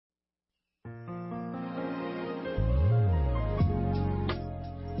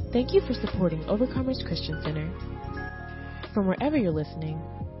Thank you for supporting Overcomers Christian Center. From wherever you're listening,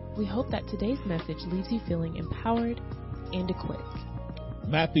 we hope that today's message leaves you feeling empowered and equipped.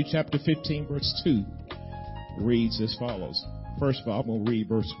 Matthew chapter 15, verse 2 reads as follows. First of all, I'm going to read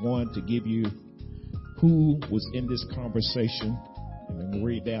verse 1 to give you who was in this conversation. And then we'll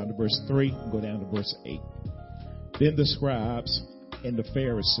read down to verse 3 and go down to verse 8. Then the scribes and the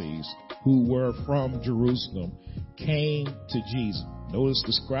Pharisees who were from Jerusalem came to Jesus. Notice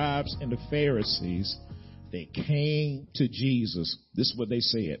the scribes and the Pharisees, they came to Jesus. This is what they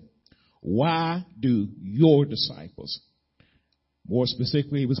said. Why do your disciples, more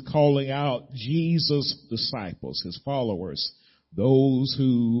specifically, he was calling out Jesus' disciples, his followers, those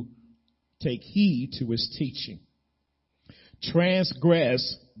who take heed to his teaching,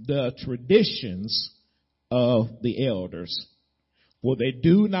 transgress the traditions of the elders, for they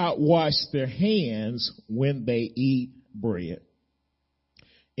do not wash their hands when they eat bread.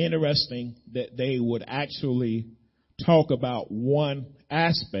 Interesting that they would actually talk about one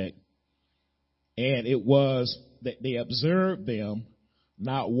aspect, and it was that they observed them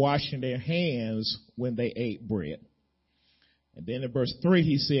not washing their hands when they ate bread. And then in verse 3,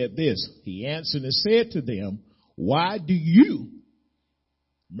 he said this. He answered and said to them, why do you?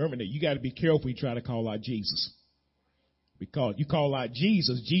 Remember that you got to be careful when you try to call out Jesus. Because you call out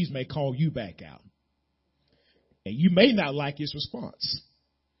Jesus, Jesus may call you back out. And you may not like his response.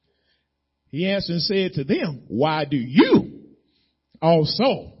 He answered and said to them, why do you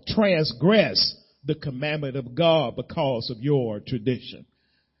also transgress the commandment of God because of your tradition?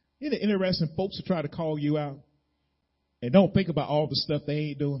 Isn't it interesting folks who try to call you out and don't think about all the stuff they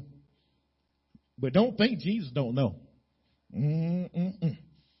ain't doing? But don't think Jesus don't know.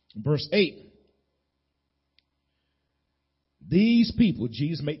 Verse 8. These people,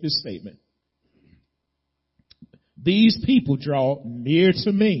 Jesus made this statement. These people draw near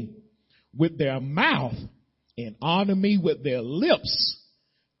to me with their mouth and honor me with their lips,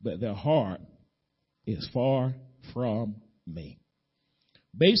 but their heart is far from me.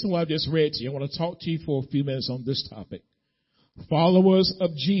 Based on what I've just read to you, I want to talk to you for a few minutes on this topic. Followers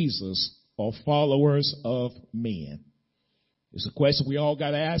of Jesus or followers of men? It's a question we all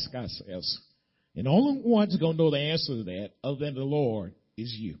got to ask ourselves. And the only one that's going to know the answer to that other than the Lord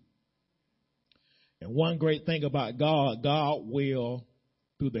is you. And one great thing about God, God will,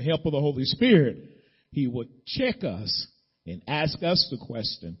 through the help of the Holy Spirit, he will check us and ask us the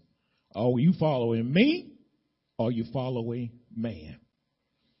question, are you following me or are you following man?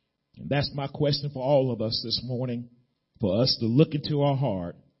 And that's my question for all of us this morning, for us to look into our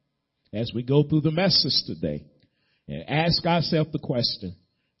heart as we go through the message today and ask ourselves the question,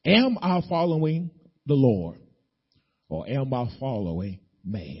 am I following the Lord or am I following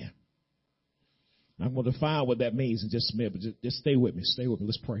man? I'm going to define what that means in just a minute, but just stay with me. Stay with me.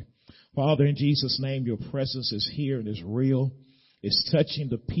 Let's pray. Father, in Jesus' name, your presence is here and is real. It's touching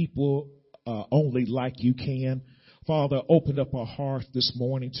the people only like you can. Father, open up our hearts this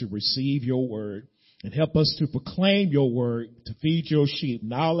morning to receive your word and help us to proclaim your word, to feed your sheep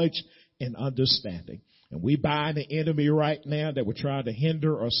knowledge and understanding. And we bind the enemy right now that would try to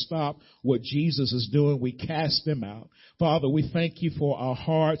hinder or stop what Jesus is doing. We cast them out. Father, we thank you for our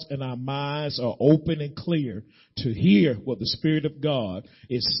hearts and our minds are open and clear to hear what the Spirit of God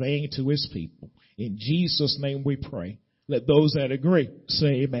is saying to his people. In Jesus' name we pray. Let those that agree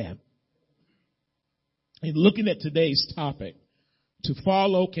say amen. In looking at today's topic, to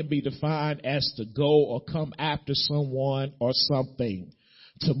follow can be defined as to go or come after someone or something,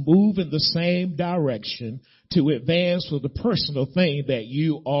 to move in the same direction, to advance for the personal thing that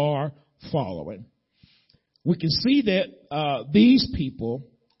you are following. We can see that these people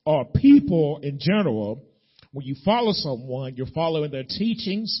are people in general. When you follow someone, you're following their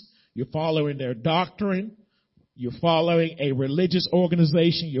teachings, you're following their doctrine, you're following a religious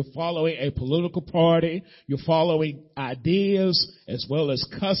organization, you're following a political party, you're following ideas as well as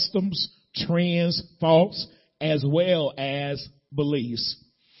customs, trends, thoughts, as well as beliefs.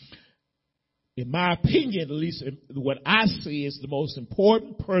 In my opinion, at least what I see is the most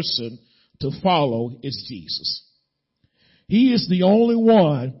important person to follow is Jesus. He is the only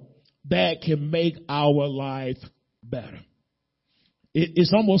one that can make our life better.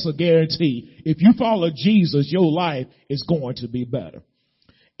 It's almost a guarantee. If you follow Jesus, your life is going to be better.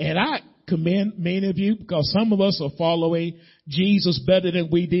 And I commend many of you because some of us are following Jesus better than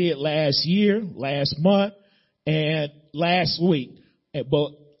we did last year, last month, and last week.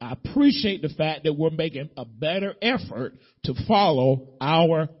 But I appreciate the fact that we're making a better effort to follow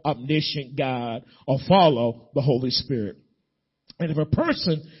our omniscient God or follow the Holy Spirit. And if a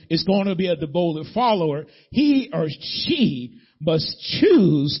person is going to be a devoted follower, he or she must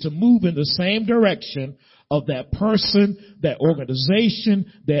choose to move in the same direction of that person, that organization,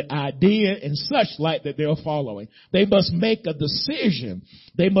 that idea, and such like that they're following. They must make a decision.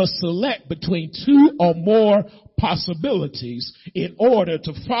 They must select between two or more possibilities in order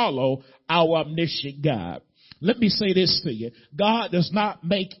to follow our omniscient God. Let me say this to you. God does not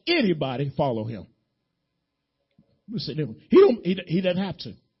make anybody follow him. He doesn't have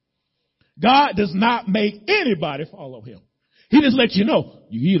to. God does not make anybody follow him. He just lets you know,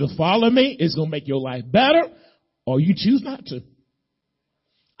 you either follow me, it's going to make your life better, or you choose not to.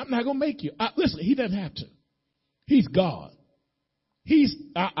 I'm not going to make you. Listen, he doesn't have to. He's God. He's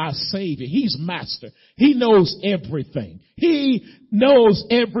our Savior. He's Master. He knows everything. He knows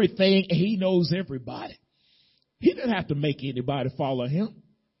everything, and he knows everybody. He doesn't have to make anybody follow him.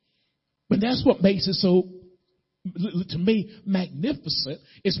 But that's what makes it so, to me, magnificent,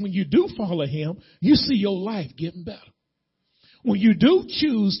 is when you do follow him, you see your life getting better. When you do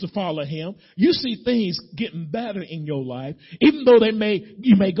choose to follow him, you see things getting better in your life, even though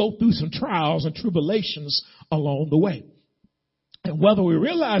you may go through some trials and tribulations along the way. And whether we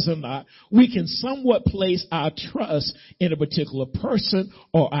realize it or not, we can somewhat place our trust in a particular person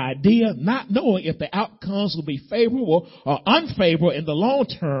or idea, not knowing if the outcomes will be favorable or unfavorable in the long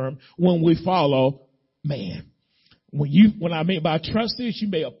term when we follow man. When I mean by trust is, you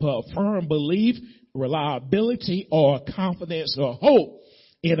may put a firm belief, reliability, or confidence or hope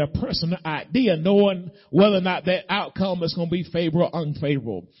in a personal idea, knowing whether or not that outcome is going to be favorable or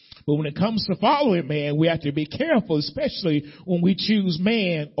unfavorable. But when it comes to following man, we have to be careful, especially when we choose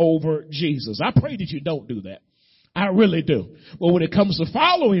man over Jesus. I pray that you don't do that. I really do. But when it comes to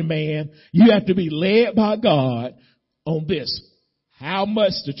following man, you have to be led by God on this. How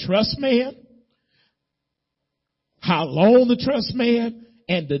much to trust man, how long to trust man,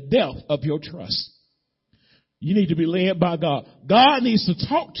 and the depth of your trust. You need to be led by God. God needs to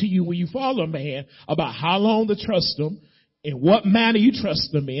talk to you when you follow man about how long to trust him, in what manner you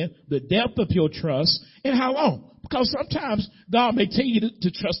trust him in, the depth of your trust, and how long. Because sometimes God may tell you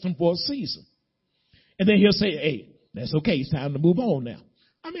to trust him for a season. And then he'll say, hey, that's okay. It's time to move on now.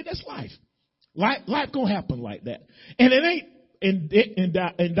 I mean, that's life. Life gonna happen like that. And it ain't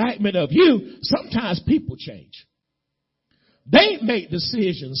indictment of you. Sometimes people change. They make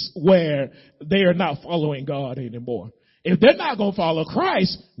decisions where they are not following God anymore. If they're not going to follow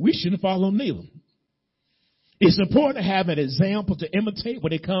Christ, we shouldn't follow them neither. It's important to have an example to imitate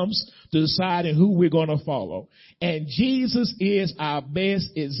when it comes to deciding who we're going to follow. And Jesus is our best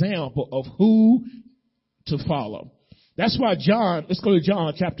example of who to follow. That's why let's go to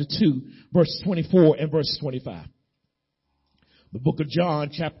John chapter 2, verse 24 and verse 25. The book of John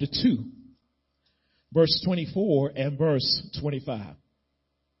chapter 2. Verse 24 and verse 25.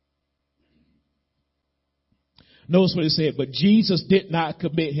 Notice what it said, but Jesus did not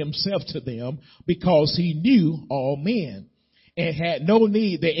commit himself to them because he knew all men and had no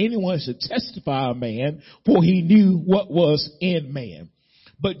need that anyone should testify of man, for he knew what was in man.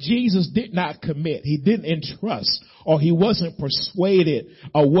 But Jesus did not commit. He didn't entrust, or he wasn't persuaded,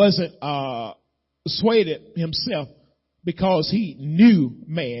 or wasn't persuaded himself, because he knew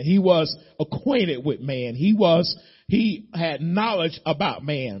man. He was acquainted with man. He had knowledge about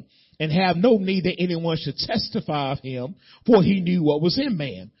man and have no need that anyone should testify of him, for he knew what was in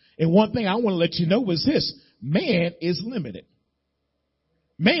man. And one thing I want to let you know is this: man is limited.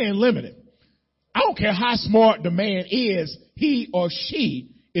 Man limited. I don't care how smart the man is, he or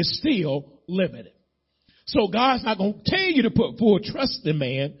she is still limited. So God's not going to tell you to put full trust in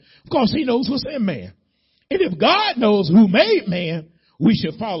man because he knows what's in man. And if God knows who made man, we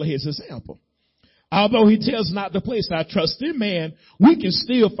should follow his example. Although he tells us not to place our trust in man, we can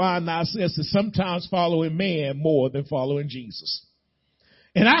still find ourselves to sometimes following man more than following Jesus.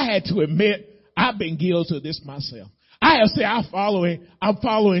 And I had to admit, I've been guilty of this myself. I have said I'm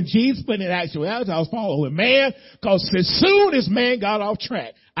following Jesus, but in actuality I was following man, because as soon as man got off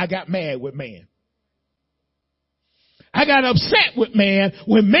track, I got mad with man. I got upset with man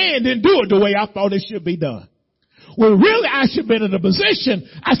when man didn't do it the way I thought it should be done. When really I should have been in a position,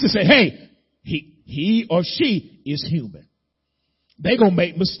 I should say, hey, he or she is human. They're going to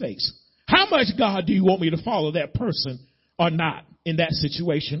make mistakes. How much God do you want me to follow that person or not in that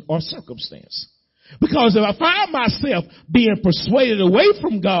situation or circumstance? Because if I find myself being persuaded away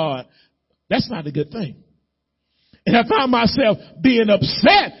from God, that's not a good thing. And I find myself being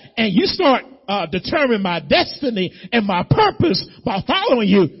upset and you start determine my destiny and my purpose by following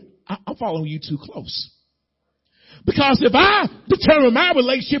you, I'm following you too close. Because if I determine my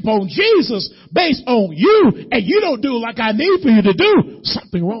relationship on Jesus based on you and you don't do like I need for you to do,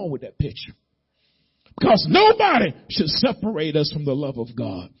 something wrong with that picture. Because nobody should separate us from the love of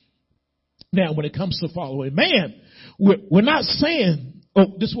God. Now, when it comes to following man, we're not saying,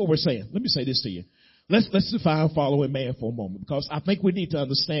 this is what we're saying. Let me say this to you. Let's define following man for a moment, because I think we need to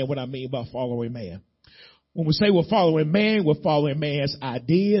understand what I mean by following man. When we say we're following man's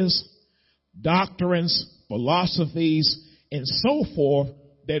ideas, doctrines, philosophies, and so forth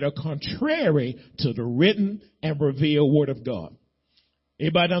that are contrary to the written and revealed word of God.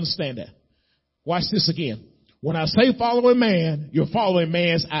 Everybody understand that? Watch this again. When I say following man, you're following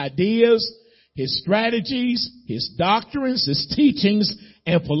man's ideas, his strategies, his doctrines, his teachings,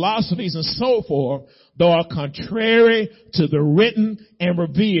 and philosophies and so forth that are contrary to the written and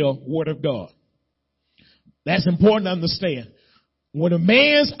revealed word of God. That's important to understand. When a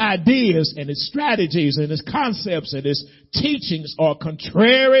man's ideas and his strategies and his concepts and his teachings are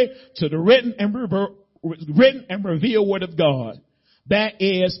contrary to the written and revealed word of God, that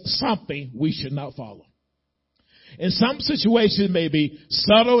is something we should not follow. In some situations may be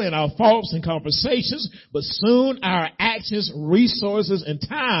subtle in our thoughts and conversations, but soon our actions, resources, and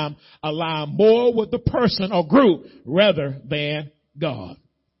time align more with the person or group rather than God.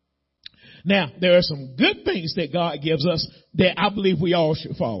 Now, there are some good things that God gives us that I believe we all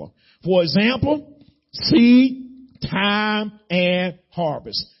should follow. For example, seed, time, and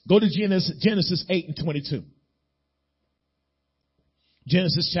harvest. Go to Genesis 8 and 22.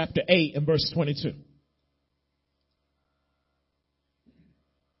 Genesis chapter 8 and verse 22.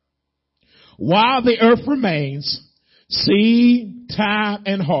 While the earth remains, seed, time,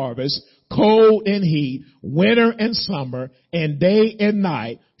 and harvest, cold and heat, winter and summer, and day and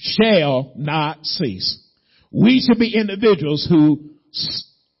night shall not cease. We should be individuals who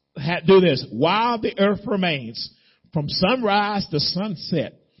do this. While the earth remains, from sunrise to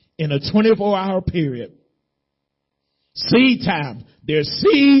sunset, in a 24-hour period. Seed time. There's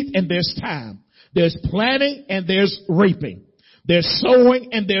seed and there's time. There's planting and there's reaping. There's sowing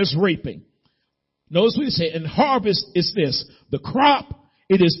and there's reaping. Notice what he said. And harvest is this. The crop,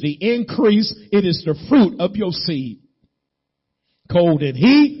 it is the increase. It is the fruit of your seed. Cold and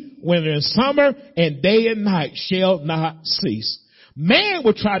heat, winter and summer, and day and night shall not cease. Man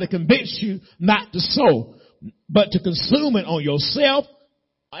will try to convince you not to sow, but to consume it on yourself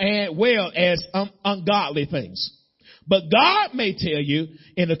and well as ungodly things. But God may tell you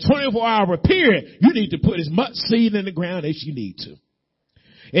in a 24-hour period, you need to put as much seed in the ground as you need to.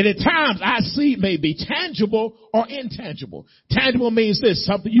 And at times, our seed may be tangible or intangible. Tangible means this,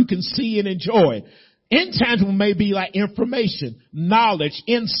 something you can see and enjoy. Intangible may be like information, knowledge,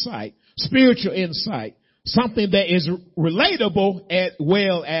 insight, spiritual insight, something that is relatable as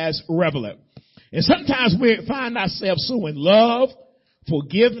well as relevant. And sometimes we find ourselves sowing love,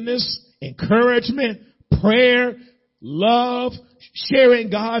 forgiveness, encouragement, prayer, love, sharing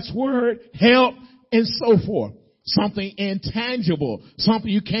God's word, help, and so forth. Something intangible, something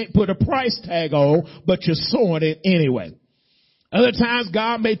you can't put a price tag on, but you're sowing it anyway. Other times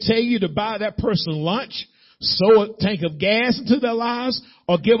God may tell you to buy that person lunch, sow a tank of gas into their lives,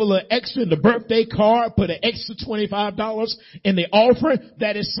 or give a little extra in the birthday card, put an extra $25 in the offering.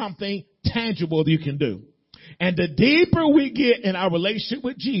 That is something tangible that you can do. And the deeper we get in our relationship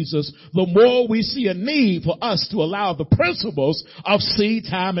with Jesus, the more we see a need for us to allow the principles of seed,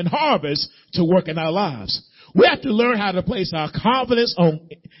 time, and harvest to work in our lives. We have to learn how to place our confidence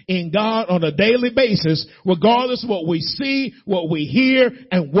in God on a daily basis, regardless of what we see, what we hear,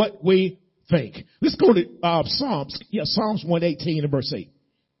 and what we think. Let's go to Psalms 118 and verse 8.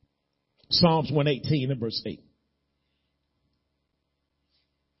 Psalms 118 and verse 8.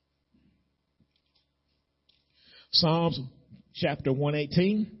 Psalms chapter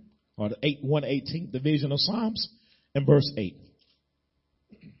 118, or the 118th division of Psalms, and verse 8.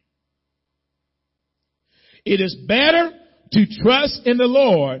 It is better to trust in the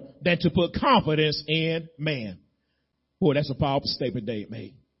Lord than to put confidence in man. Boy, that's a powerful statement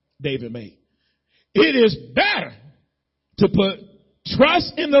David made. It is better to put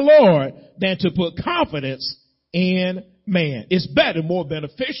trust in the Lord than to put confidence in man. It's better, more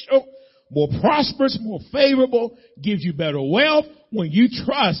beneficial, more prosperous, more favorable, gives you better wealth when you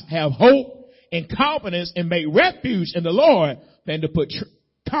trust, have hope, and confidence and make refuge in the Lord than to put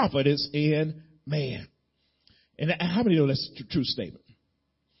confidence in man. And how many know that's a true statement?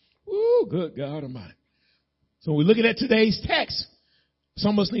 Ooh, good God Almighty. So we're looking at today's text.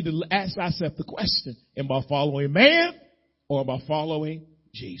 Some of us need to ask ourselves the question, am I following man or am I following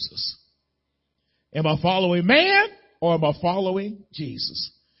Jesus? Am I following man or am I following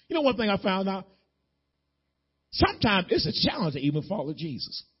Jesus? You know one thing I found out? Sometimes it's a challenge to even follow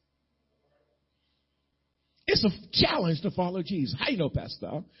Jesus. It's a challenge to follow Jesus. How you know,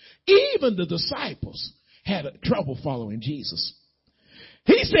 Pastor? Even the disciples had trouble following Jesus.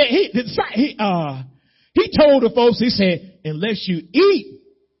 He said, he told the folks, he said, unless you eat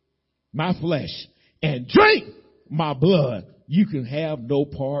my flesh and drink my blood, you can have no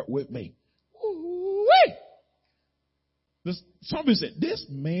part with me. Somebody said, this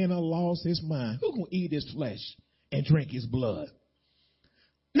man has lost his mind. Who can eat his flesh and drink his blood?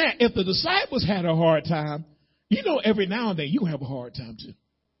 Now, if the disciples had a hard time, you know, every now and then you have a hard time too.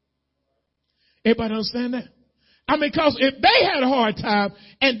 Everybody understand that? I mean, because if they had a hard time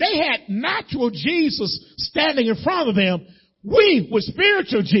and they had natural Jesus standing in front of them, we with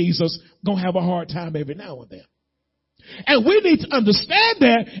spiritual Jesus going to have a hard time every now and then. And we need to understand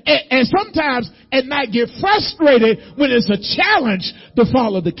that and sometimes and not get frustrated when it's a challenge to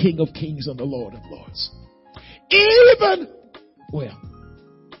follow the King of Kings and the Lord of Lords. Even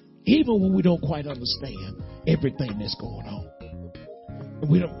when we don't quite understand everything that's going on.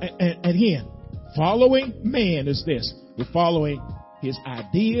 And again, following man is this. We're following his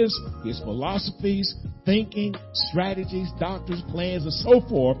ideas, his philosophies, thinking, strategies, doctrines, plans, and so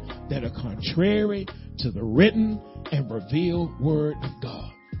forth that are contrary to the written and revealed word of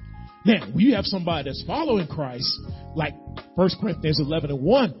God. Now, when you have somebody that's following Christ, like 1 Corinthians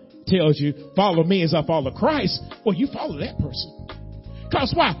 11:1 tells you, follow me as I follow Christ, well, you follow that person.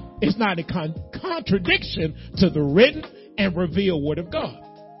 Because why? It's not a contradiction to the written and revealed word of God.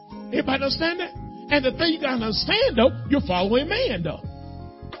 Everybody understand that? And the thing you got to understand, though, you're following man, though.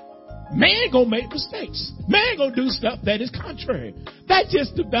 Man gonna make mistakes. Man gonna do stuff that is contrary. That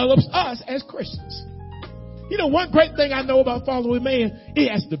just develops us as Christians. You know, one great thing I know about following man,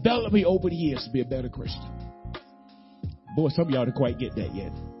 it has developed me over the years to be a better Christian. Boy, some of y'all don't quite get that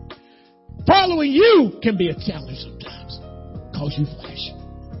yet. Following you can be a challenge sometimes because you flesh.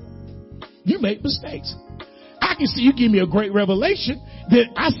 You make mistakes. I can see you give me a great revelation,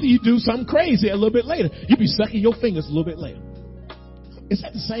 then I see you do something crazy a little bit later. You be sucking your fingers a little bit later. Is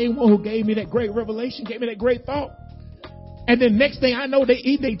that the same one who gave me that great revelation, gave me that great thought? And then next thing I know, they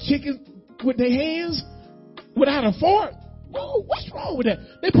eat their chicken with their hands without a fork? Whoa, what's wrong with that?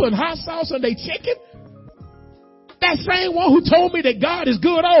 They put hot sauce on their chicken? That same one who told me that God is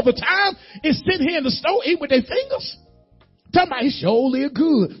good all the time is sitting here in the stove eating with their fingers? Talking about he surely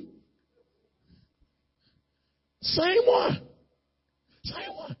good. Same one.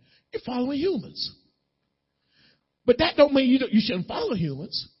 Same one. You're following humans. But that don't mean you shouldn't follow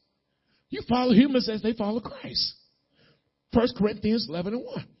humans. You follow humans as they follow Christ. 1 Corinthians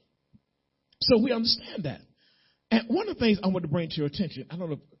 11:1. So we understand that. And one of the things I want to bring to your attention, I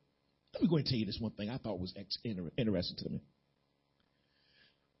don't know, let me go and tell you this one thing I thought was interesting to me.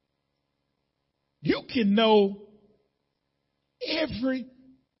 You can know every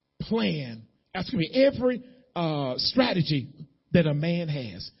plan, every strategy that a man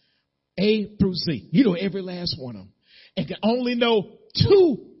has, A through Z. You know every last one of them. And can only know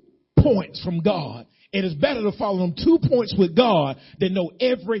 2 points from God. And it's better to follow them 2 points with God than know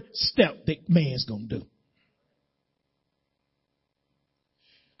every step that man's going to do.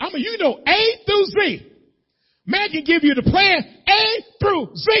 I mean, you know A through Z. Man can give you the plan A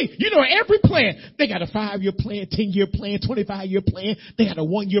through Z. You know every plan. They got a 5-year plan, 10-year plan, 25-year plan. They got a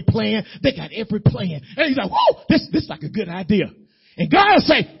 1-year plan. They got every plan. And he's like, whoa, this is like a good idea. And God will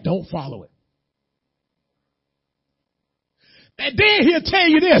say, don't follow it. And then he'll tell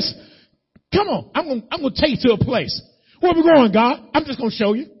you this. Come on, I'm going to take you to a place. Where we going, God? I'm just going to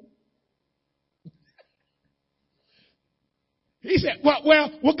show you. He said, well,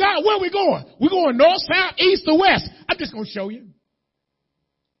 God, where are we going? We're going north, south, east, or west. I'm just going to show you.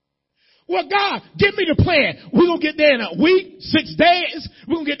 Well, God, give me the plan. We're going to get there in a week, 6 days.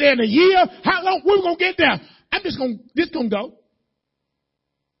 We're going to get there in a year. How long? We're going to get there. I'm just going to go.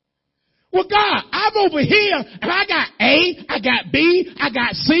 Well, God, I'm over here and I got A, I got B, I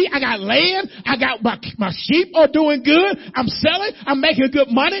got C, I got land, I got my sheep are doing good. I'm selling. I'm making good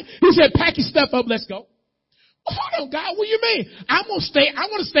money. He said, pack your stuff up. Let's go. Well, hold on, God. What do you mean? I want to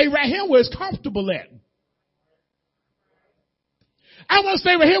stay right here where it's comfortable at. I want to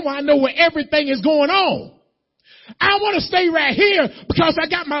stay right here where I know where everything is going on. I want to stay right here because I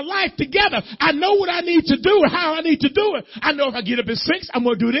got my life together. I know what I need to do and how I need to do it. I know if I get up at 6, I'm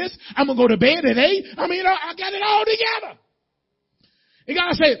going to do this. I'm going to go to bed at 8. I mean, I got it all together. And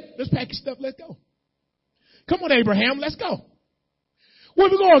God said, let's pack your stuff. Let's go. Come on, Abraham. Let's go. Where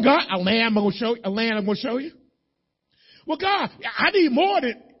we going, God? A land I'm going to show you. A land I'm going to show you. Well, God, I need more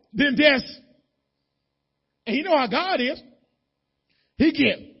than this. And you know how God is. He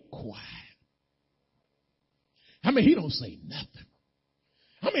get quiet. I mean, he don't say nothing.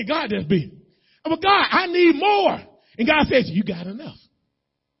 I mean, God just be, But God, I need more. And God says, you got enough.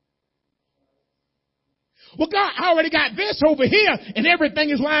 Well, God, I already got this over here and everything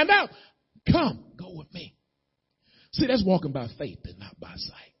is lined up. Come, go with me. See, that's walking by faith and not by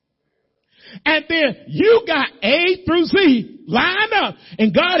sight. And then you got A through Z lined up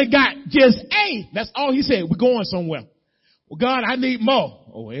and God had got just A. That's all he said. We're going somewhere. Well, God, I need more.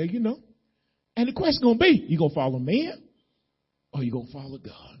 Oh, well, you know. And the question going to be, you going to follow man or you going to follow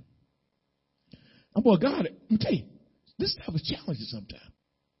God? Oh, boy, God, let me tell you, this stuff is challenging sometimes.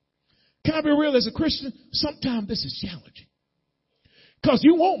 Can I be real as a Christian? Sometimes this is challenging. Because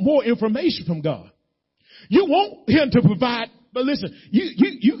you want more information from God. You want him to provide. But listen,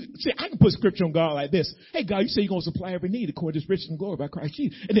 you see, I can put scripture on God like this. Hey, God, you say you're going to supply every need according to his riches and glory by Christ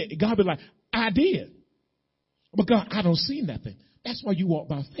Jesus. And then God be like, I did. But God, I don't see nothing. That's why you walk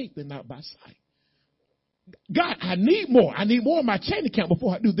by faith and not by sight. God, I need more. I need more in my chain account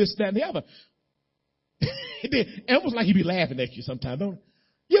before I do this, that, and the other. It's almost like he be laughing at you sometimes, don't it?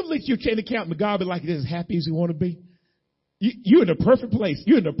 You ever look at your chain account and God be like, this as happy as you want to be? You're in the perfect place.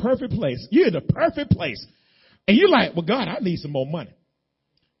 You're in the perfect place. You're in the perfect place. And you're like, well, God, I need some more money.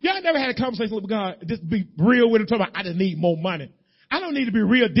 Y'all never had a conversation with God, just be real with him, talking about, I just need more money. I don't need to be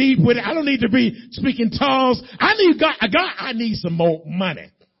real deep with it. I don't need to be speaking tongues. I need God, I need some more money.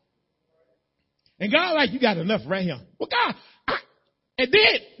 And God like, you got enough right here. Well, God, and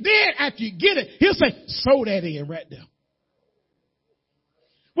then after you get it, he'll say, sow that in right there.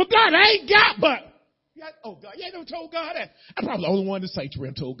 Well, God, I ain't got but. Oh, God, you ain't never told God that. I'm probably the only one in the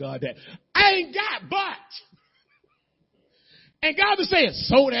sanctuary told God that. I ain't got but. And God was saying,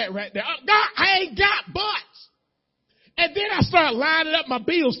 sow that right there. God, I ain't got but. And then I start lining up my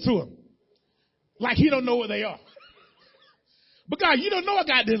bills to him. Like he don't know what they are. But God, you don't know I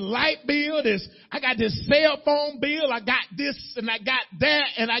got this light bill, I got this cell phone bill, I got this and I got that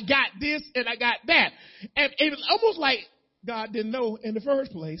and I got this and I got that. And it was almost like God didn't know in the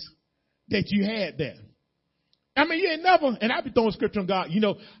first place that you had that. I mean, you ain't never, and I be throwing scripture on God,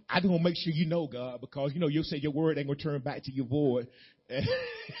 I just want to make sure you know, God, because, you say your word ain't going to turn back to your void.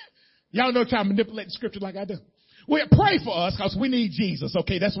 Y'all know trying to manipulate the scripture like I do. Well, pray for us because we need Jesus.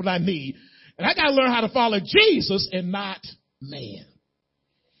 Okay, that's what I need. And I got to learn how to follow Jesus and not man.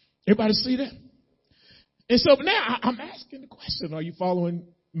 Everybody see that? And so now I'm asking the question, are you following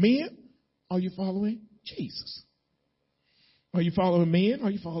men? Or are you following Jesus? Are you following men? Or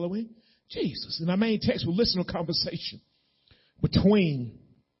are you following Jesus? And our main text will listen to a conversation between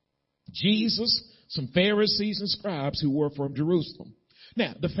Jesus, some Pharisees and scribes who were from Jerusalem.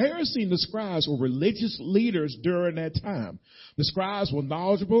 Now, the Pharisees and the scribes were religious leaders during that time. The scribes were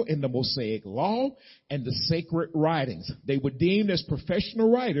knowledgeable in the Mosaic law and the sacred writings. They were deemed as professional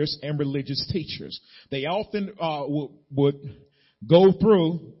writers and religious teachers. They often would go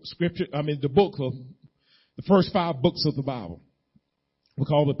through scripture, the book of the first 5 books of the Bible. We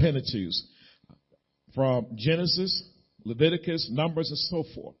call the Pentateuch, from Genesis, Leviticus, Numbers, and so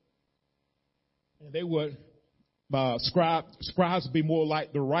forth. And they would scribes would be more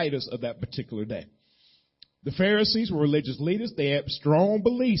like the writers of that particular day. The Pharisees were religious leaders. They had strong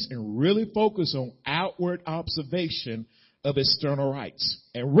beliefs and really focused on outward observation of external rites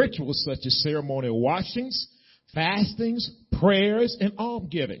and rituals such as ceremonial washings, fastings, prayers, and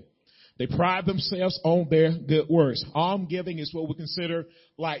almsgiving. They pride themselves on their good works. Almsgiving is what we consider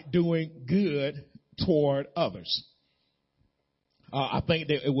like doing good toward others. I think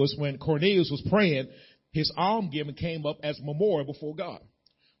that it was when Cornelius was praying, his almsgiving came up as a memorial before God.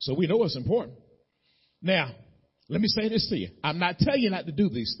 So we know it's important. Now, let me say this to you. I'm not telling you not to do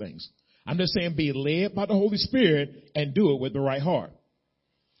these things. I'm just saying be led by the Holy Spirit and do it with the right heart.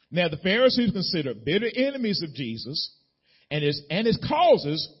 Now, the Pharisees considered bitter enemies of Jesus and his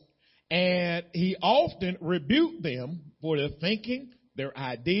causes, and he often rebuked them for their thinking, their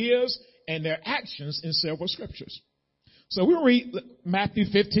ideas, and their actions in several scriptures. So we'll read Matthew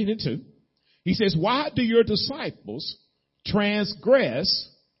 15:2. He says, why do your disciples transgress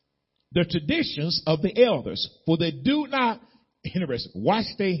the traditions of the elders? For they do not, wash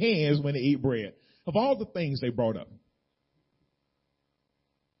their hands when they eat bread. Of all the things they brought up,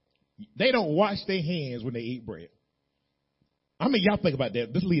 they don't wash their hands when they eat bread. I mean, y'all think about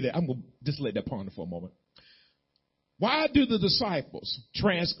that. Just leave that. I'm going to just let that ponder for a moment. Why do the disciples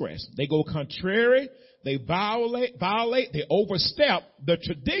transgress? They go contrary. They violate, they overstep the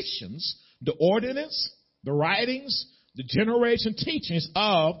traditions, the ordinance, the writings, the generation teachings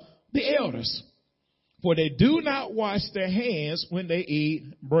of the elders. For they do not wash their hands when they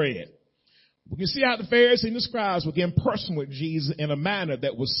eat bread. We can see how the Pharisees and the scribes were getting personal with Jesus in a manner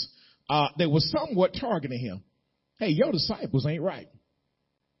that was somewhat targeting him. Hey, your disciples ain't right.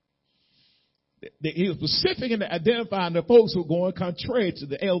 he was specific in identifying the folks who were going contrary to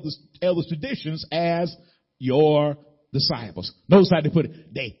the elders' traditions as your disciples. Notice how they put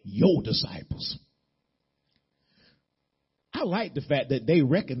it. They your disciples. I like the fact that they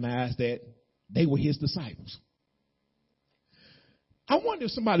recognized that they were his disciples. I wonder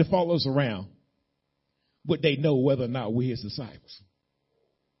if somebody follows around, would they know whether or not we're his disciples?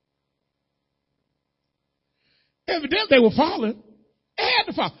 Evidently they were following. They had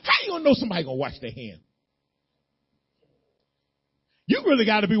to follow. How you gonna know somebody gonna watch their hand? You really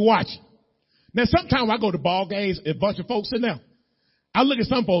got to be watching. Now, sometimes I go to ball games, a bunch of folks in there. I look at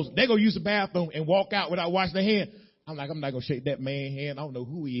some folks, they go use the bathroom and walk out without washing their hand. I'm like, I'm not gonna shake that man's hand. I don't know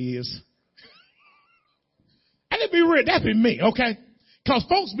who he is. And it'd be real. That'd be me, okay? Because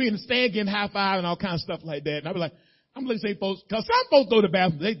folks be in the stand getting high five and all kinds of stuff like that. And I'll be like, I'm looking at folks, because some folks go to the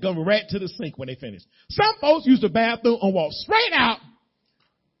bathroom, they go right to the sink when they finish. Some folks use the bathroom and walk straight out.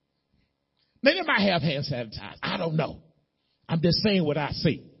 Now, they might have hand sanitizer. I don't know. I'm just saying what I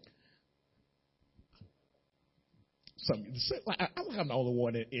see. I'm the only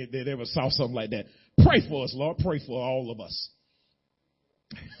one that ever saw something like that. Pray for us, Lord. Pray for all of us.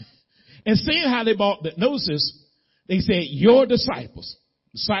 And seeing how they bought the notices, they said, your disciples.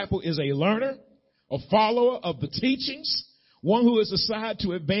 Disciple is a learner, a follower of the teachings, one who is decided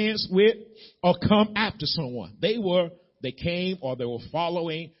to advance with or come after someone. They were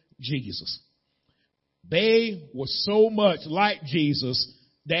following Jesus. They were so much like Jesus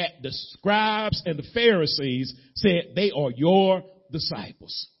that the scribes and the Pharisees said they are your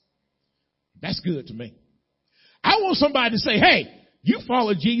disciples. That's good to me. I want somebody to say, hey, you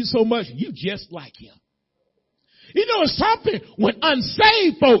follow Jesus so much, you just like him. You know, it's something when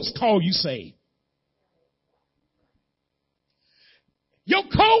unsaved folks call you saved. Your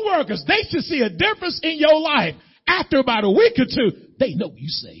co-workers, they should see a difference in your life after about a week or two. They know you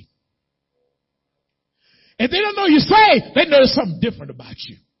saved. If they don't know you're saved, they know there's something different about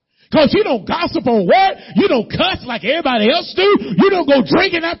you. Because you don't gossip on work. You don't cuss like everybody else do. You don't go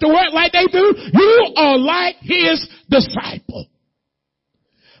drinking after work like they do. You are like his disciple.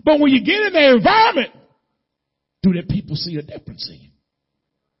 But when you get in their environment, do the people see a difference in you?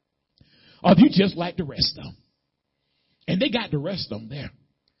 Or do you just like the rest of them? And they got the rest of them there.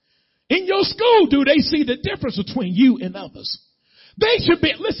 In your school, do they see the difference between you and others? They should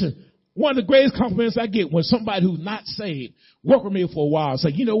be, listen, one of the greatest compliments I get when somebody who's not saved work with me for a while and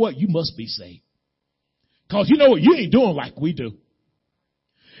say, you know what, you must be saved. Because you know what, you ain't doing like we do.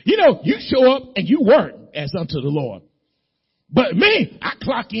 You know, you show up and you work as unto the Lord. But me, I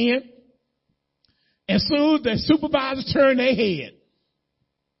clock in. As soon as the supervisors turn their head,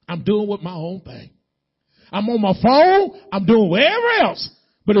 I'm doing with my own thing. I'm on my phone. I'm doing whatever else.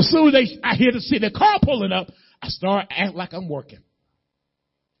 But as soon as I hear the car pulling up, I start acting like I'm working.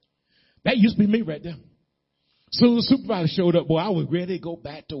 That used to be me right there. As soon as the supervisor showed up, boy, I was ready to go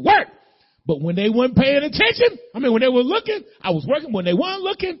back to work. But when they weren't paying attention, when they were looking, I was working. When they weren't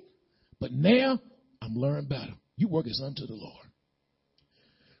looking, but now I'm learning better. You work as unto the Lord.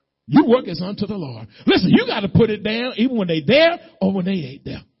 You work as unto the Lord. Listen, you got to put it down even when they're there or when they ain't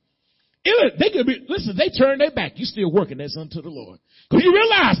there. They turn their back. You still working as unto the Lord. Because you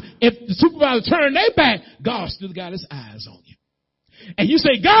realize if the supervisor turned their back, God still got his eyes on you. And you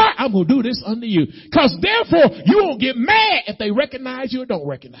say, God, I'm going to do this unto you. Because therefore, you won't get mad if they recognize you or don't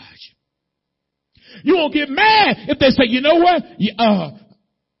recognize you. You won't get mad if they say, you know what?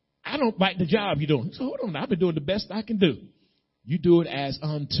 I don't like the job you're doing. So hold on, I've been doing the best I can do. You do it as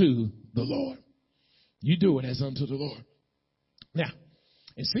unto the Lord. You do it as unto the Lord. Now,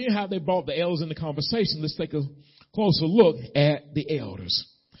 and seeing how they brought the elders in the conversation, let's take a closer look at the elders.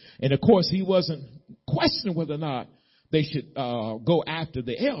 And of course, he wasn't questioning whether or not they should go after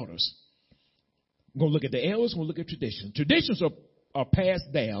the elders. We're going to look at the elders. We're going to look at traditions. Traditions are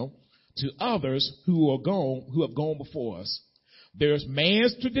passed down to others who have gone before us. There's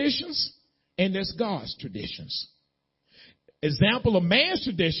man's traditions and there's God's traditions. Example of man's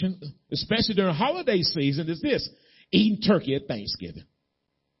tradition, especially during holiday season, is this: eating turkey at Thanksgiving.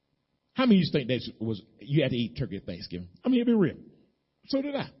 How many of you think you had to eat turkey at Thanksgiving? It'd be real. So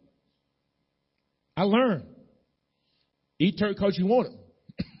did I. I learned. Eat turkey because you want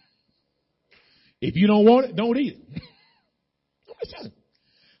it. If you don't want it, don't eat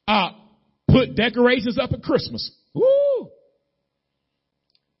it. Put decorations up at Christmas. Woo!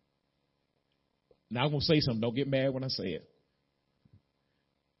 Now I'm going to say something. Don't get mad when I say it.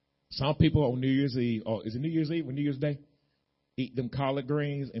 Some people on New Year's Eve, or is it New Year's Eve or New Year's Day, eat them collard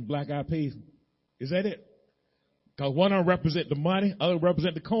greens and black-eyed peas. Is that it? Because one of them represent the money, other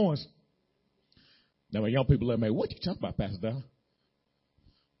represent the coins. Now, when young people let me, what you talking about, Pastor Don?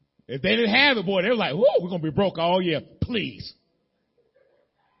 If they didn't have it, boy, they're like, whoa, we're going to be broke all year. Please.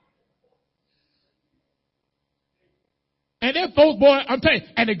 And then folks, boy, I'm telling you,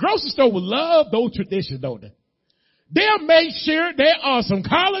 and the grocery store will love those traditions, don't they? They'll make sure there are some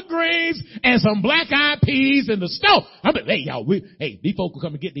collard greens and some black-eyed peas in the store. I mean, hey, y'all, these folks will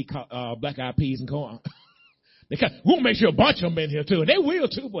come and get these black-eyed peas and corn. We'll make sure a bunch of them in here, too. And they will,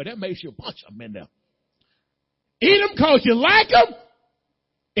 too, boy. They'll make sure a bunch of them in there. Eat them because you like them.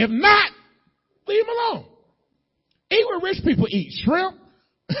 If not, leave them alone. Eat what rich people eat. Shrimp,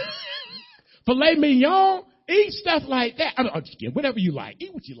 filet mignon, eat stuff like that. I'm just kidding. Whatever you like.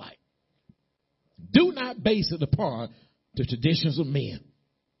 Eat what you like. Do not base it upon the traditions of men.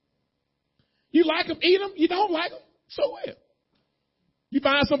 You like them, eat them. You don't like them, so what? You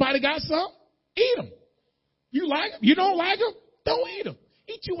find somebody got some, eat them. You like them, you don't like them, don't eat them.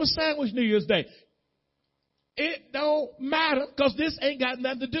 Eat you a sandwich New Year's Day. It don't matter because this ain't got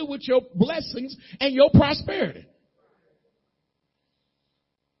nothing to do with your blessings and your prosperity.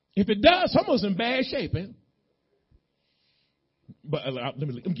 If it does, someone's in bad shape, man. But let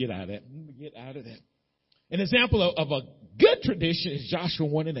me get out of that. Let me get out of that. An example of a good tradition is Joshua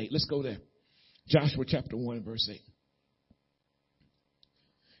 1:8. Let's go there. Joshua chapter 1 verse 8.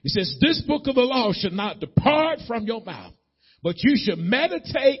 He says, this book of the law should not depart from your mouth, but you should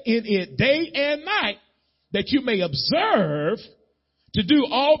meditate in it day and night, that you may observe to do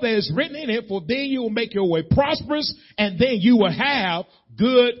all that is written in it, for then you will make your way prosperous, and then you will have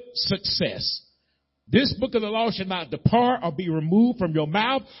good success. This book of the law should not depart or be removed from your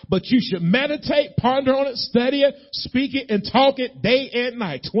mouth, but you should meditate, ponder on it, study it, speak it, and talk it day and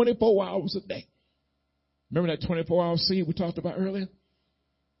night, 24 hours a day. Remember that 24-hour seed we talked about earlier?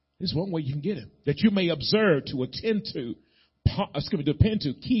 This is one way you can get it. That you may observe, to attend to, depend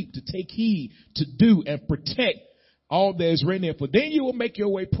to, keep, to take heed, to do, and protect all that is written there. For then you will make your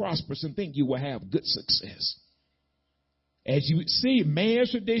way prosperous, and think you will have good success. As you see, man's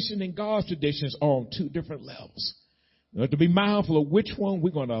tradition and God's traditions are on two different levels. We have to be mindful of which one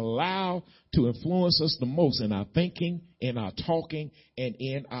we're going to allow to influence us the most in our thinking, in our talking, and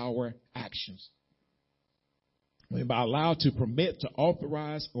in our actions. We're allowed to permit, to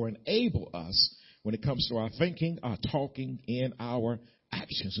authorize, or enable us when it comes to our thinking, our talking, and our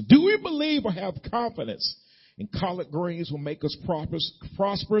actions. Do we believe or have confidence in collard greens will make us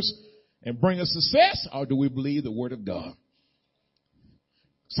prosperous and bring us success, or do we believe the word of God?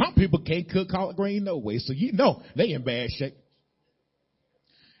 Some people can't cook collard green no way, so you know they in bad shape.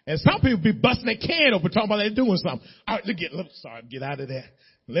 And some people be busting their can open talking about they're doing something. All right, get out of that.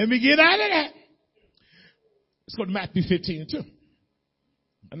 Let me get out of that. Let's go to Matthew 15:2.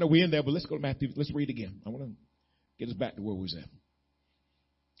 I know we're in there, but let's go to Matthew. Let's read again. I want to get us back to where we was at.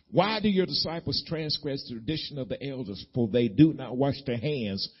 Why do your disciples transgress the tradition of the elders? For they do not wash their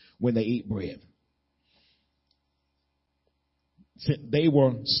hands when they eat bread. They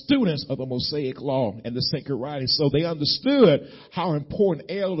were students of the Mosaic law and the sacred writings, so they understood how important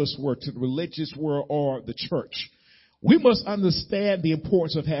elders were to the religious world or the church. We must understand the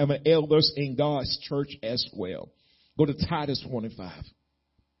importance of having elders in God's church as well. Go to Titus 1:5.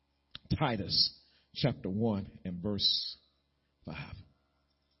 Titus chapter 1 and verse 5.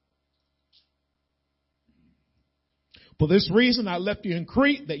 For this reason I left you in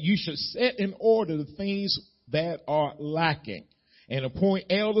Crete, that you should set in order the things that are lacking, and appoint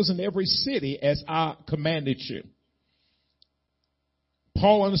elders in every city as I commanded you.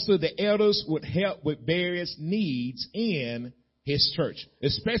 Paul understood that elders would help with various needs in his church,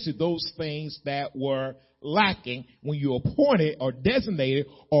 especially those things that were lacking when you appointed or designated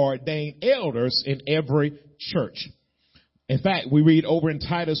or ordained elders in every church. In fact, we read over in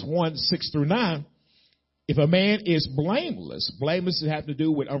Titus 1:6-9, if a man is blameless has to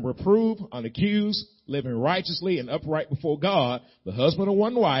do with unreproved, unaccused, living righteously and upright before God, the husband of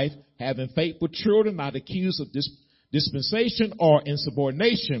one wife, having faithful children, not accused of dispensation or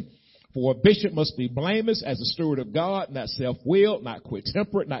insubordination. For a bishop must be blameless as a steward of God, not self-willed, not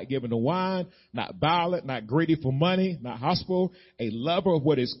quick-tempered, not given to wine, not violent, not greedy for money, not hostile, a lover of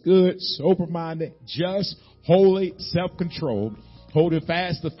what is good, sober-minded, just, holy, self-controlled, holding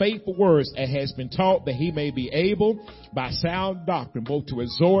fast the faithful words as has been taught, that he may be able by sound doctrine both to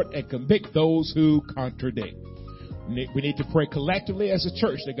exhort and convict those who contradict. We need to pray collectively as a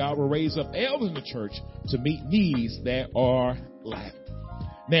church that God will raise up elders in the church to meet needs that are lacked.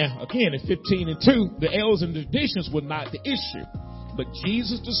 Now, again, in 15:2, the elders and traditions were not the issue, but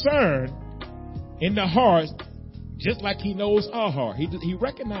Jesus discerned in the hearts, just like he knows our heart. He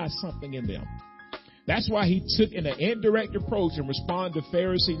recognized something in them. That's why he took an indirect approach and responded to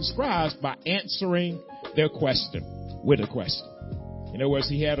Pharisees and scribes by answering their question with a question. In other words,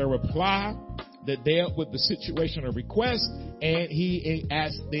 he had a reply that dealt with the situation or request, and he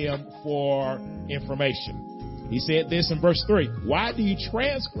asked them for information. He said this in verse 3. Why do you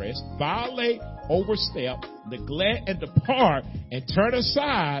transgress, violate, overstep, neglect, and depart, and turn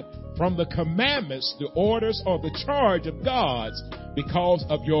aside from the commandments, the orders, or the charge of God's because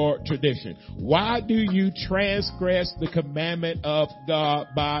of your tradition? Why do you transgress the commandment of God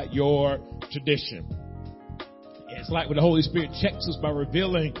by your tradition? It's like when the Holy Spirit checks us by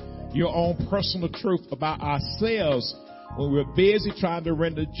revealing your own personal truth about ourselves when we're busy trying to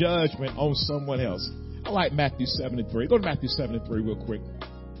render judgment on someone else. I like Matthew 7:3. Go to Matthew 7:3 real quick.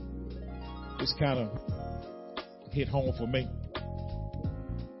 This kind of hit home for me.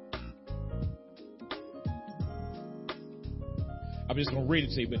 I'm just going to read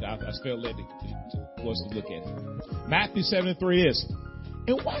it to you, but I still let it was to look at it. Matthew 7:3 is,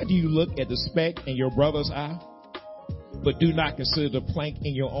 and why do you look at the speck in your brother's eye, but do not consider the plank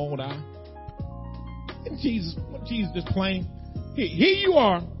in your own eye? And Jesus is plain. Here you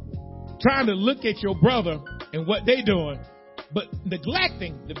are trying to look at your brother and what they're doing, but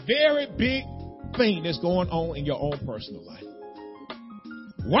neglecting the very big thing that's going on in your own personal life.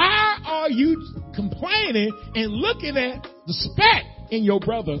 Why are you complaining and looking at the speck in your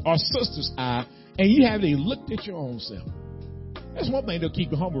brother or sister's eye and you haven't even looked at your own self? That's one thing that'll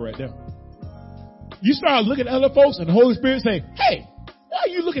keep you humble right there. You start looking at other folks and the Holy Spirit say, hey, why are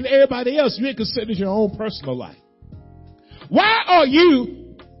you looking at everybody else? You ain't considered your own personal life. Why are you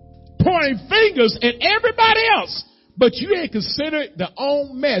pointing fingers at everybody else, but you ain't considered the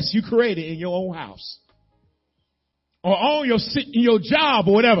own mess you created in your own house or on your job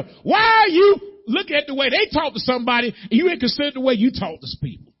or whatever? Why are you looking at the way they talk to somebody and you ain't considered the way you talk to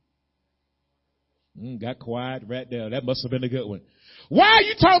people? Got quiet right there. That must have been a good one. Why are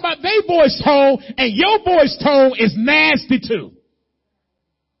you talking about their voice tone and your voice tone is nasty too?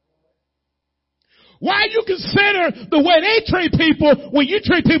 Why you consider the way they treat people when you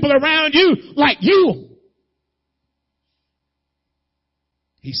treat people around you like you?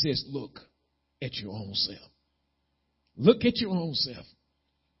 He says, look at your own self. Look at your own self.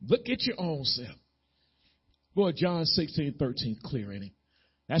 Look at your own self. Boy, John 16:13, clear, ain't it?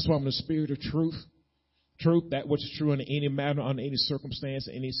 That's why I'm the spirit of truth. Truth, that which is true in any matter, under any circumstance,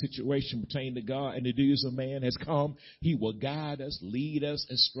 any situation pertaining to God and the duties of man has come. He will guide us, lead us,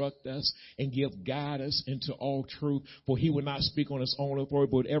 instruct us, and give guidance into all truth. For he will not speak on his own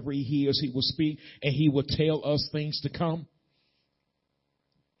authority, but whatever he hears, he will speak, and he will tell us things to come.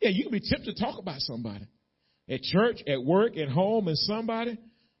 Yeah, you can be tempted to talk about somebody at church, at work, at home, and somebody.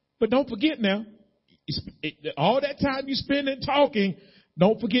 But don't forget now, all that time you spend in talking,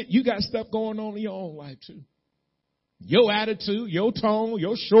 don't forget you got stuff going on in your own life too. Your attitude, your tone,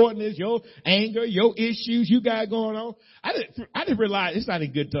 your shortness, your anger, your issues you got going on. I didn't realize it's not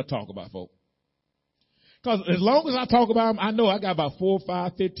even good to talk about folks. Because as long as I talk about them, I know I got about 4,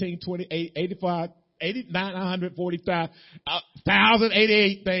 5, 15, 20, 85, 89, 145,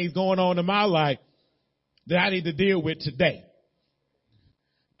 1,088 things going on in my life that I need to deal with today.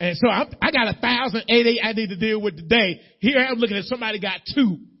 And so I got 1,088 I need to deal with today. Here I'm looking at somebody got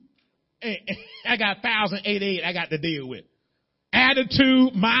 2. And I got 1,088 I got to deal with.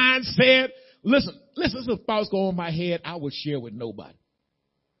 Attitude, mindset. Listen, some thoughts go on my head I would share with nobody.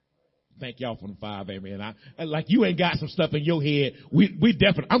 Thank y'all for the 5, amen. Like you ain't got some stuff in your head. We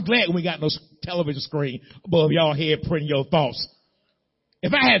definitely, I'm glad we got no television screen above y'all head printing your thoughts.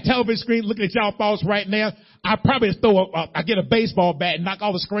 If I had a television screen looking at y'all thoughts right now, I'd probably I get a baseball bat and knock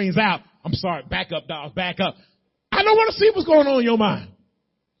all the screens out. I'm sorry, back up, dogs, back up. I don't want to see what's going on in your mind.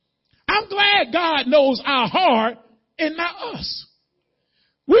 I'm glad God knows our heart and not us.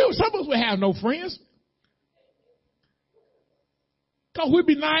 Some of us would have no friends. Because we'd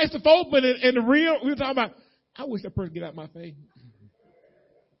be nice to folks, but in the real, we were talking about, I wish that person get out my face.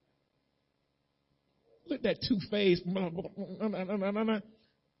 Look at that two-faced.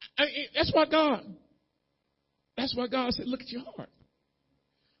 That's why God said, look at your heart.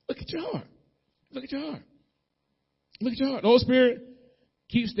 Look at your heart. Look at your heart. Look at your heart. The Holy Spirit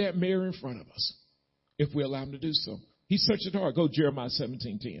keeps that mirror in front of us if we allow him to do so. He searches the heart. Go Jeremiah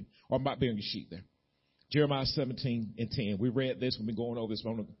 17:10. Or I might be on your sheet there. Jeremiah 17:10. We read this. We've been going over this, but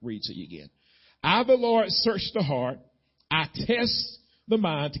I'm going to read to you again. I, the Lord, search the heart. I test the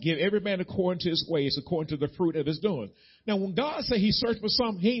mind to give every man according to his ways, according to the fruit of his doing. Now, when God says he searched for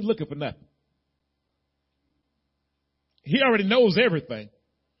something, he ain't looking for nothing. He already knows everything.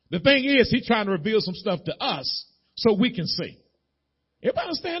 The thing is, he's trying to reveal some stuff to us so we can see. Everybody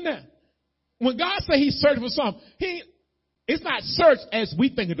understand that? When God says he's searching for something, it's not search as we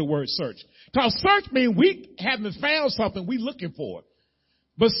think of the word search. Because search means we haven't found something, we looking for it.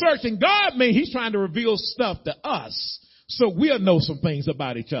 But searching God means he's trying to reveal stuff to us so we'll know some things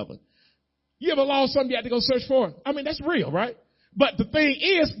about each other. You ever lost something you had to go search for? I mean, that's real, right? But the thing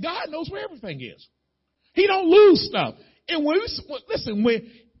is, God knows where everything is. He don't lose stuff. And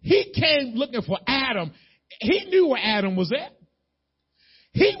when he came looking for Adam, he knew where Adam was at.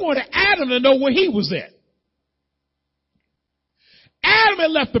 He wanted Adam to know where he was at. Adam had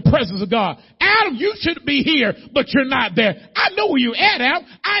left the presence of God. Adam, you should be here, but you're not there. I know where you're at, Adam.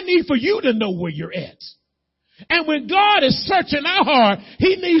 I need for you to know where you're at. And when God is searching our heart,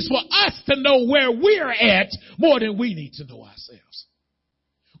 he needs for us to know where we're at more than we need to know ourselves.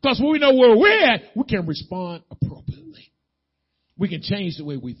 Because when we know where we're at, we can respond appropriately. We can change the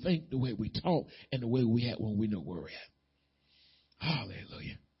way we think, the way we talk, and the way we act when we know where we're at.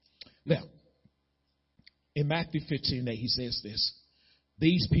 Hallelujah. Now, in Matthew 15:8, he says this: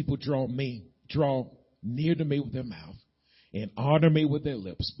 these people draw near to me with their mouth and honor me with their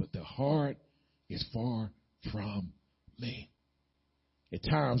lips, but their heart is far from me. At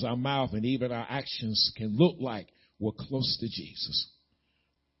times, our mouth and even our actions can look like we're close to Jesus.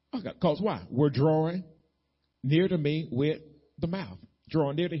 Because why? We're drawing near to me with the mouth,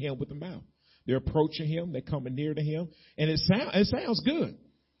 drawing near to him with the mouth. They're approaching him, they're coming near to him, and it sounds good.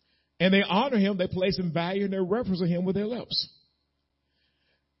 And they honor him, they place in value, and they're referencing him with their lips.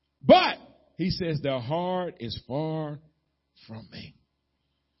 But he says their heart is far from me.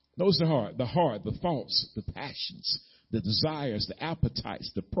 Notice the heart, the thoughts, the passions, the desires, the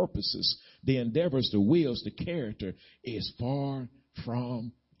appetites, the purposes, the endeavors, the wills, the character is far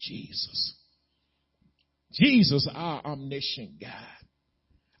from Jesus. Jesus, our omniscient God,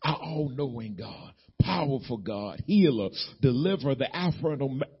 our all-knowing God, powerful God, healer, deliverer, the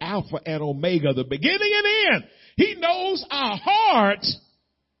Alpha and Omega, the beginning and end. He knows our heart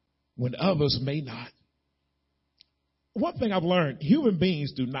when others may not. One thing I've learned, human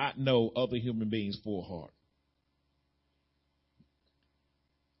beings do not know other human beings' full heart.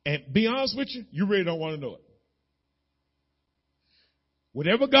 And be honest with you, you really don't want to know it.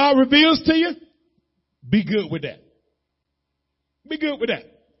 Whatever God reveals to you, be good with that. Be good with that.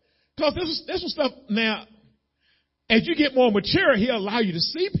 Because this is stuff now, as you get more mature, he'll allow you to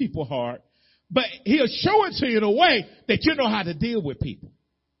see people's heart, but he'll show it to you in a way that you know how to deal with people.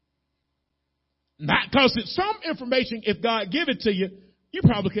 Not because it's some information, if God give it to you, you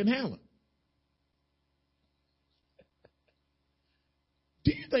probably couldn't handle it.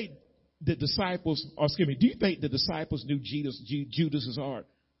 Do you think the disciples knew Judas's heart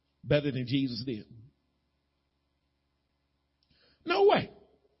better than Jesus did? No way.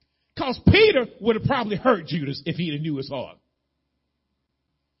 Because Peter would have probably hurt Judas if he knew his heart.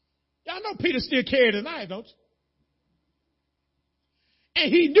 Y'all know Peter still carried a knife, don't you?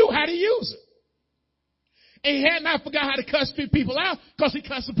 And he knew how to use it. And he had not forgot how to cuss people out because he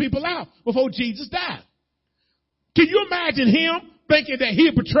cussed people out before Jesus died. Can you imagine him thinking that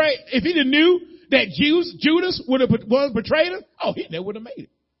he'd betray, if he didn't knew that Judas would have betrayed him? Oh, he never would have made it.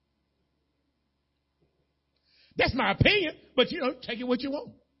 That's my opinion, but take it what you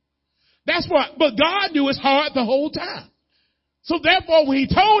want. That's what, but God knew his heart the whole time. So therefore, when he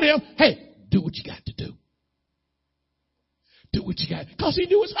told him, hey, do what you got to do. Do what you got, because he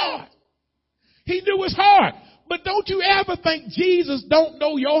knew his heart. He knew his heart. But don't you ever think Jesus don't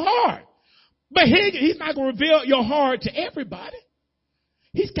know your heart. But he's not going to reveal your heart to everybody.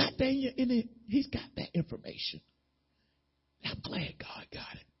 He's got that he's got that information. I'm glad God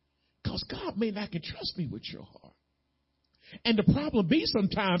got it. Because God may not can trust me with your heart. And the problem be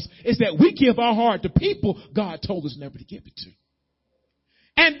sometimes is that we give our heart to people God told us never to give it to.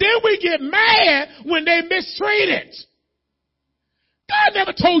 And then we get mad when they mistreat it. God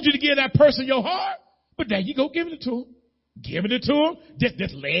never told you to give that person your heart, but there you go giving it to him. Giving it to him,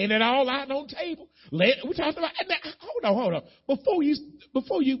 just laying it all out on the table. We talked about, hold on.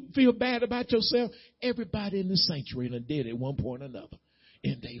 Before you feel bad about yourself, everybody in the sanctuary done did it at one point or another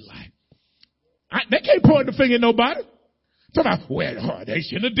in their life. They can't point the finger at nobody. Talk about, well, they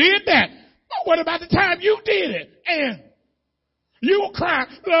shouldn't have did that. But what about the time you did it? And you will cry,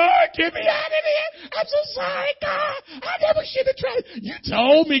 Lord, get me out of here. I'm so sorry, God. I never should have tried. You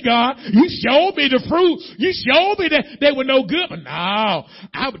told me, God. You showed me the fruit. You showed me that they were no good. But no,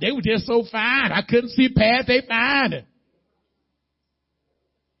 they were just so fine. I couldn't see past their finding.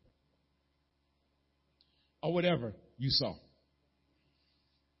 Or whatever you saw.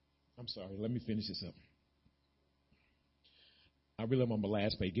 I'm sorry. Let me finish this up. I really am on my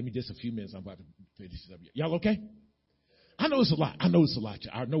last page. Give me just a few minutes. I'm about to finish this up. Y'all okay? I know it's a lot. I know it's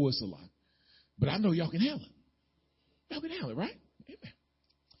a lot. But I know y'all can handle it. Y'all can handle it, right? Amen.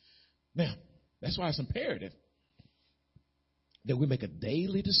 Now, that's why it's imperative that we make a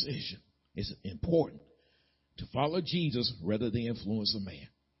daily decision. It's important to follow Jesus rather than the influence of man.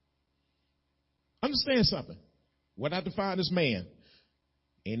 Understand something. What I define as man,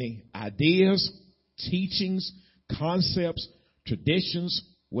 any ideas, teachings, concepts, traditions,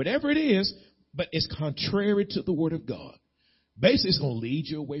 whatever it is, but it's contrary to the word of God. Basically, it's going to lead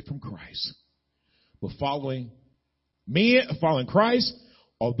you away from Christ. But following Christ,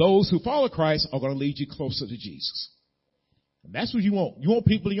 or those who follow Christ, are going to lead you closer to Jesus. And that's what you want. You want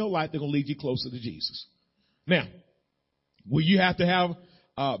people in your life that are going to lead you closer to Jesus. Now, will you have to have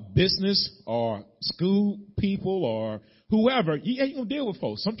business or school people or whoever? You're going to deal with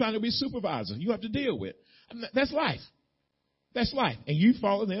folks. Sometimes it'll be supervisors you have to deal with. That's life. That's life. And you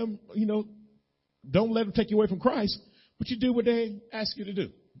follow them, don't let them take you away from Christ, but you do what they ask you to do,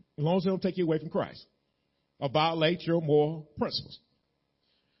 as long as they don't take you away from Christ or violate your moral principles.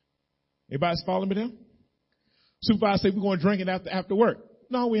 Everybody's following me there? Supervisor say we're going to drink it after work.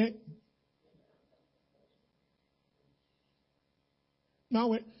 No, we ain't. No,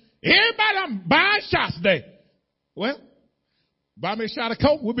 we ain't. Everybody, I'm buying shots today. Well, buy me a shot of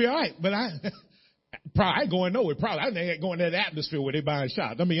Coke, we'll be all right. But I ain't going nowhere. I ain't going to that atmosphere where they buying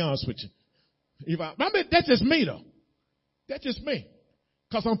shots. Let me be honest with you. That's just me, though. That's just me.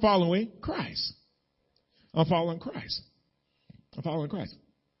 Because I'm following Christ. I'm following Christ.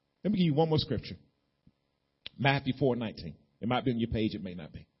 Let me give you one more scripture. Matthew 4:19. It might be on your page. It may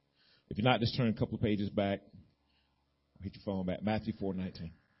not be. If you're not, just turn a couple of pages back. Hit your phone back. Matthew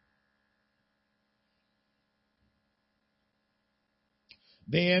 4:19.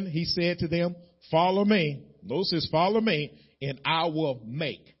 Then he said to them, follow me. Notice this, follow me, and I will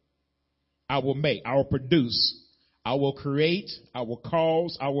make. I will produce. I will create. I will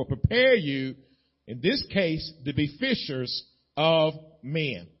cause. I will prepare you, in this case, to be fishers of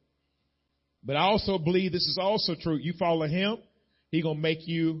men. But I also believe this is also true. You follow him, he's going to make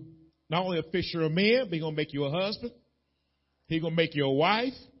you not only a fisher of men, but he's going to make you a husband. He's going to make you a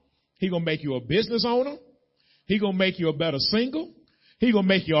wife. He's going to make you a business owner. He's going to make you a better single. He's going to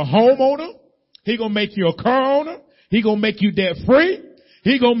make you a homeowner. He's going to make you a car owner. He's going to make you debt free.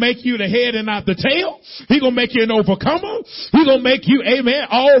 He's going to make you the head and not the tail. He's going to make you an overcomer. He's going to make you, amen,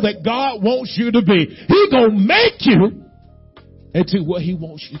 all that God wants you to be. He's going to make you into what he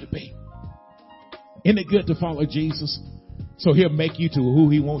wants you to be. Isn't it good to follow Jesus? So he'll make you to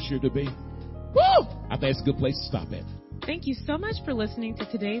who he wants you to be. Woo! I think it's a good place to stop at. Thank you so much for listening to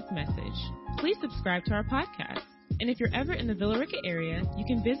today's message. Please subscribe to our podcast. And if you're ever in the Villa Rica area, you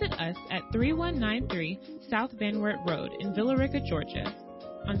can visit us at 3193 South Van Wert Road in Villa Rica, Georgia,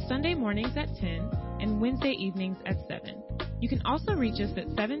 on Sunday mornings at 10 and Wednesday evenings at 7. You can also reach us at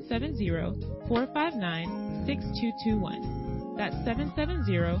 770-459-6221. That's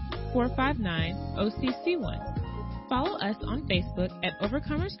 770-459-OCC1. Follow us on Facebook at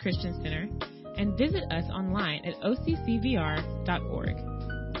Overcomers Christian Center and visit us online at occvr.org.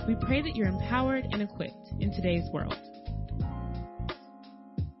 We pray that you're empowered and equipped in today's world.